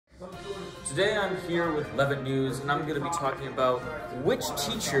Today I'm here with Levitt News, and I'm going to be talking about which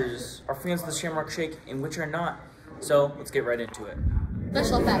teachers are fans of the Shamrock Shake and which are not. So let's get right into it.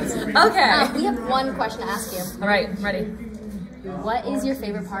 Special effects. Okay. We have one question to ask you. All right, ready. What is your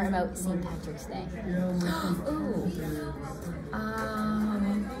favorite part about St. Patrick's Day? Ooh.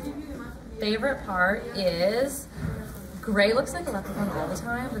 Favorite part is Gray looks like a leprechaun all the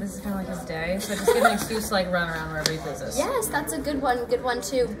time, but this is kind of like his day, so just give an excuse to like run around wherever he pleases. Yes, that's a good one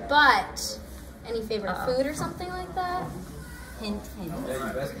too. But any favorite food or something like that? Hint, hint.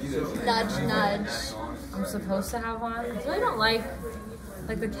 Nudge, nudge. I'm supposed to have one. I really don't like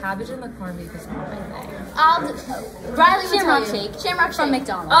the cabbage and the corned beef is not my thing. Riley will tell you. Shamrock Shake from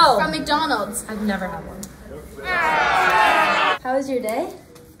McDonald's. Oh, from McDonald's. I've never had one. How was your day?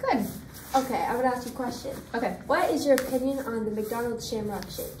 Good. Okay, I would ask you a question. Okay. What is your opinion on the McDonald's Shamrock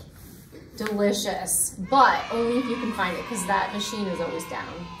Shake? Delicious, but only if you can find it, because that machine is always down.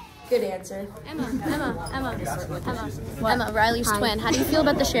 Good answer. Emma, Riley's twin. How do you feel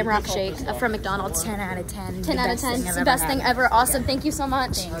about the Shamrock Shake from McDonald's? 10 out of 10. 10 out of 10. It's the best thing ever. Awesome. Thank you so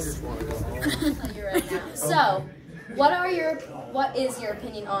much. So, what is your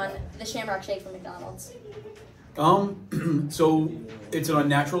opinion on the Shamrock Shake from McDonald's? So it's an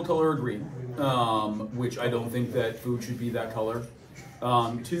unnatural color of green, which I don't think that food should be that color.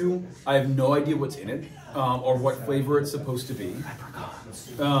 Two, I have no idea what's in it, or what flavor it's supposed to be.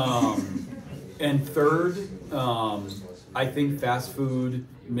 And third, I think fast food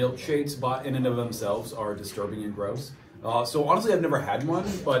milkshakes bought in and of themselves are disturbing and gross. So honestly, I've never had one,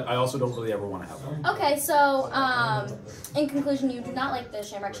 but I also don't really ever want to have one. Okay, so in conclusion, you do not like the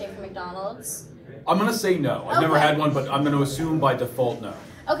Shamrock Shake from McDonald's? I'm going to say no. I've never had one, but I'm going to assume by default no.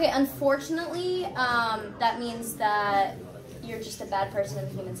 Okay, unfortunately, that means that you're just a bad person in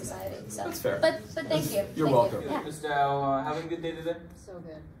human society. So. That's fair. But thank you. You're welcome. Yeah. Ms. Dow, having a good day today? So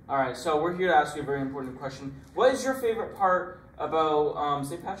good. All right, so we're here to ask you a very important question. What is your favorite part about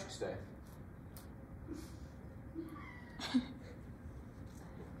St. Patrick's Day? I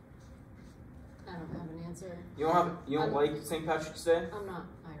don't have an answer. You don't like St. Patrick's Day? I'm not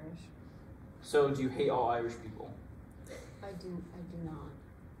Irish. So do you hate all Irish people? I do not.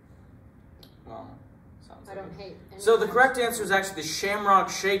 Well, sounds I like don't hate anyone. So the correct answer is actually the Shamrock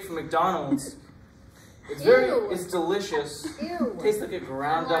Shake from McDonald's. It's it's delicious. Ew. Tastes like a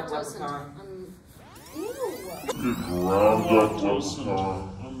ground up I'm lactose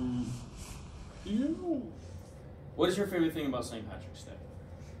leprechaun. Ew. What is your favorite thing about St. Patrick's Day?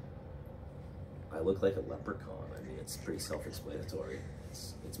 I look like a leprechaun. I mean, it's pretty self-explanatory.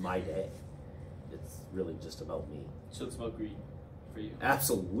 It's my day. It's really just about me. So it's about greed for you.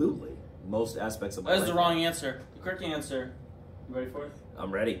 Absolutely. Most aspects of my That is life. the wrong answer. The correct answer, You ready for it?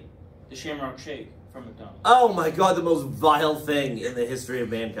 I'm ready. the Shamrock Shake from McDonald's. Oh my god, the most vile thing in the history of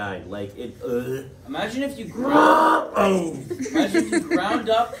mankind. Like, it, Imagine if you ground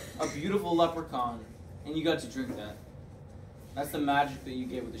up a beautiful leprechaun and you got to drink that. That's the magic that you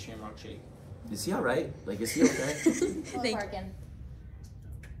get with the Shamrock Shake. Is he alright? Like, is he okay? Hello, Parkin.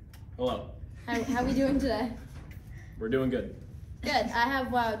 Hello. How are we doing today? We're doing good. Good. I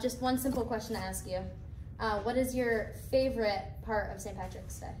have just one simple question to ask you. What is your favorite part of St.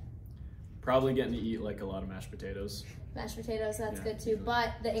 Patrick's Day? Probably getting to eat like a lot of mashed potatoes. Mashed potatoes, that's Yeah. good too.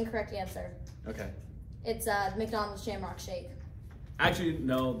 But the incorrect answer. Okay. It's McDonald's Shamrock Shake. Actually,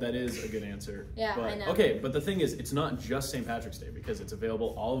 no, that is a good answer. Yeah, but, I know. Okay, but the thing is, it's not just St. Patrick's Day because it's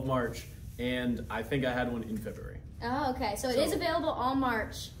available all of March, and I think I had one in February. Oh, okay. So it is available all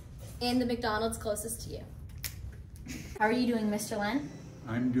March in the McDonald's closest to you. How are you doing, Mr. Len?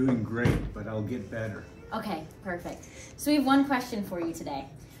 I'm doing great, but I'll get better. Okay, perfect. So we have one question for you today.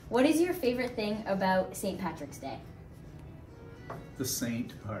 What is your favorite thing about St. Patrick's Day? The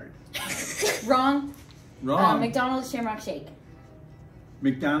saint part. Wrong. Wrong. McDonald's Shamrock Shake.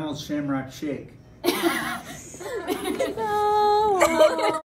 McDonald's Shamrock Shake. No.